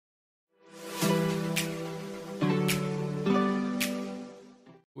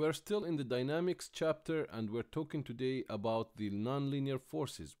We're still in the dynamics chapter and we're talking today about the nonlinear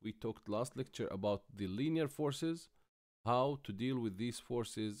forces. We talked last lecture about the linear forces, how to deal with these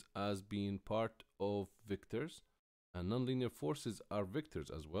forces as being part of vectors, and nonlinear forces are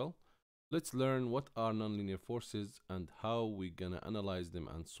vectors as well. Let's learn what are nonlinear forces and how we're gonna analyze them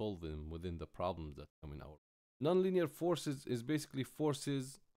and solve them within the problems that come in our way. Nonlinear forces is basically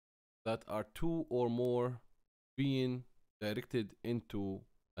forces that are two or more being directed into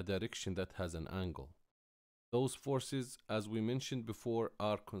a direction that has an angle. Those forces, as we mentioned before,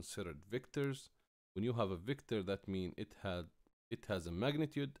 are considered vectors. When you have a vector, that means it has a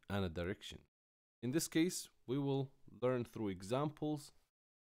magnitude and a direction. In this case, we will learn through examples.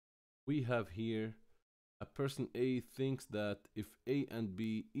 We have here a person A thinks that if A and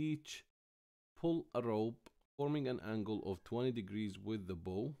B each pull a rope forming an angle of 20 degrees with the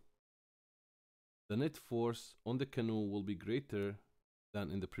bow, the net force on the canoe will be greater than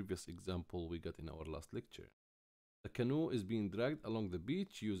in the previous example we got in our last lecture. The canoe is being dragged along the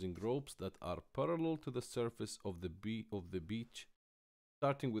beach using ropes that are parallel to the surface of the beach.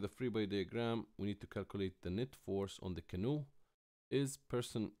 Starting with a free body diagram, we need to calculate the net force on the canoe. Is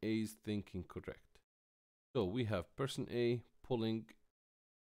person A's thinking correct? So we have person A pulling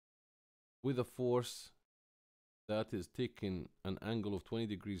with a force that is taking an angle of 20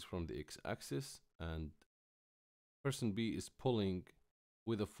 degrees from the x-axis, and person B is pulling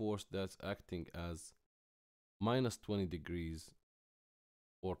with a force that's acting as minus 20 degrees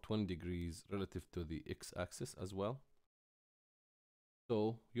or 20 degrees relative to the x-axis as well.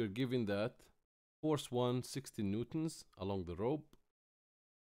 So you're given that force 1, 60 newtons along the rope,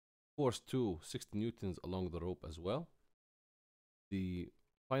 force 2, 60 newtons along the rope as well. The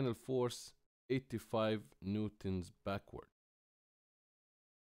final force, 85 newtons backward.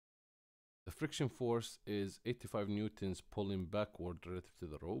 The friction force is 85 newtons pulling backward relative to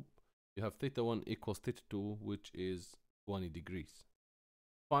the rope. You have theta 1 equals theta 2, which is 20 degrees.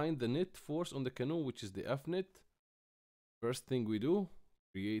 Find the net force on the canoe, which is the F net. First thing we do,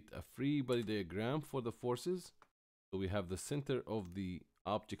 create a free body diagram for the forces. So we have the center of the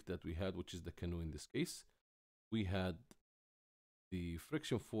object that we had, which is the canoe in this case. We had the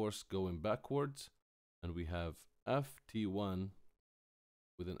friction force going backwards, and we have Ft1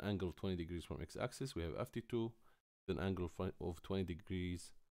 with an angle of 20 degrees from x-axis. We have Ft2 with an angle of 20 degrees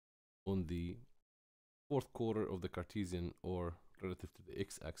on the fourth quarter of the Cartesian, or relative to the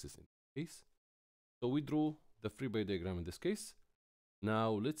x-axis in this case. So we drew the free body diagram in this case. Now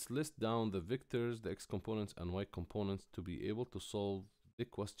let's list down the vectors, the x components and y components to be able to solve the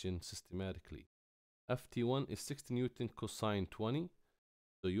question systematically. Ft1 is 60 Newton cosine 20.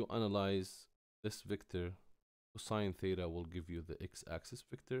 So you analyze this vector. Cosine theta will give you the x-axis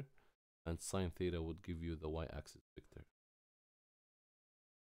vector, and sine theta would give you the y-axis vector.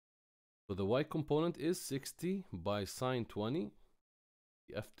 So the y component is 60 by sine 20.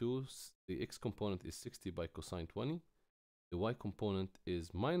 The F2, the x component is 60 by cosine 20. The y component is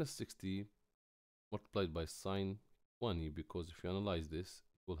minus 60 multiplied by sine 20, because if you analyze this,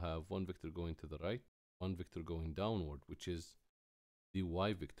 you will have one vector going to the right, one vector going downward, which is the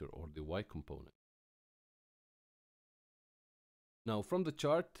y vector or the y component. Now from the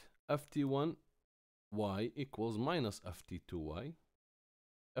chart, Ft1y equals minus Ft2y.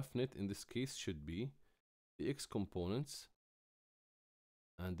 Fnet in this case should be the x components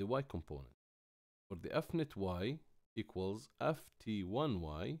and the y component. For the Fnet y equals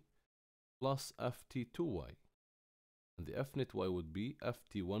Ft1y plus Ft2y. And the Fnet y would be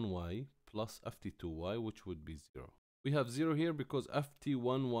Ft1y plus Ft2y, which would be 0. We have 0 here because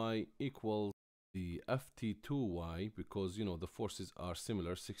Ft1y equals the Ft2y, because you know the forces are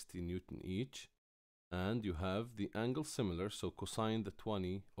similar, 60 Newton each, and you have the angle similar, so cosine the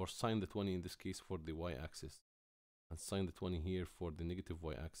 20 or sine the 20 in this case for the y-axis, and sine the 20 here for the negative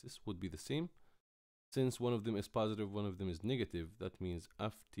y-axis would be the same. Since one of them is positive, one of them is negative, that means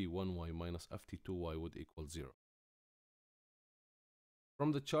Ft1y minus Ft2y would equal 0.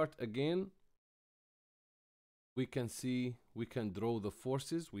 From the chart again, we can see, we can draw the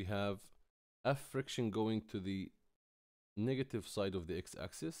forces. We have F friction going to the negative side of the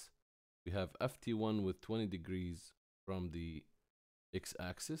x-axis. We have Ft1 with 20 degrees from the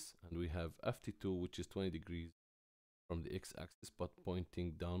x-axis, and we have Ft2 which is 20 degrees from the x-axis but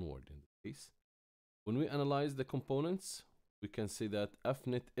pointing downward in this case. When we analyze the components, we can say that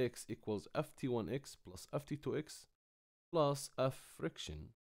Fnet x equals Ft1x plus Ft2x plus F friction.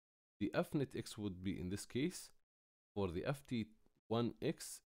 The Fnet x would be in this case, for the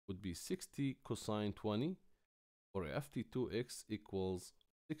Ft1x would be 60 cosine 20, or Ft2x equals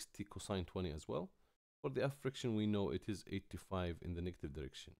 60 cosine 20 as well. For the F friction, we know it is 85 in the negative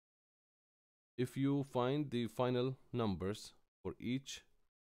direction. If you find the final numbers for each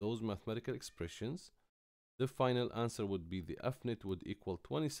those mathematical expressions, the final answer would be the F net would equal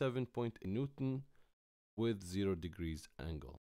 27 Newton with 0 degrees angle.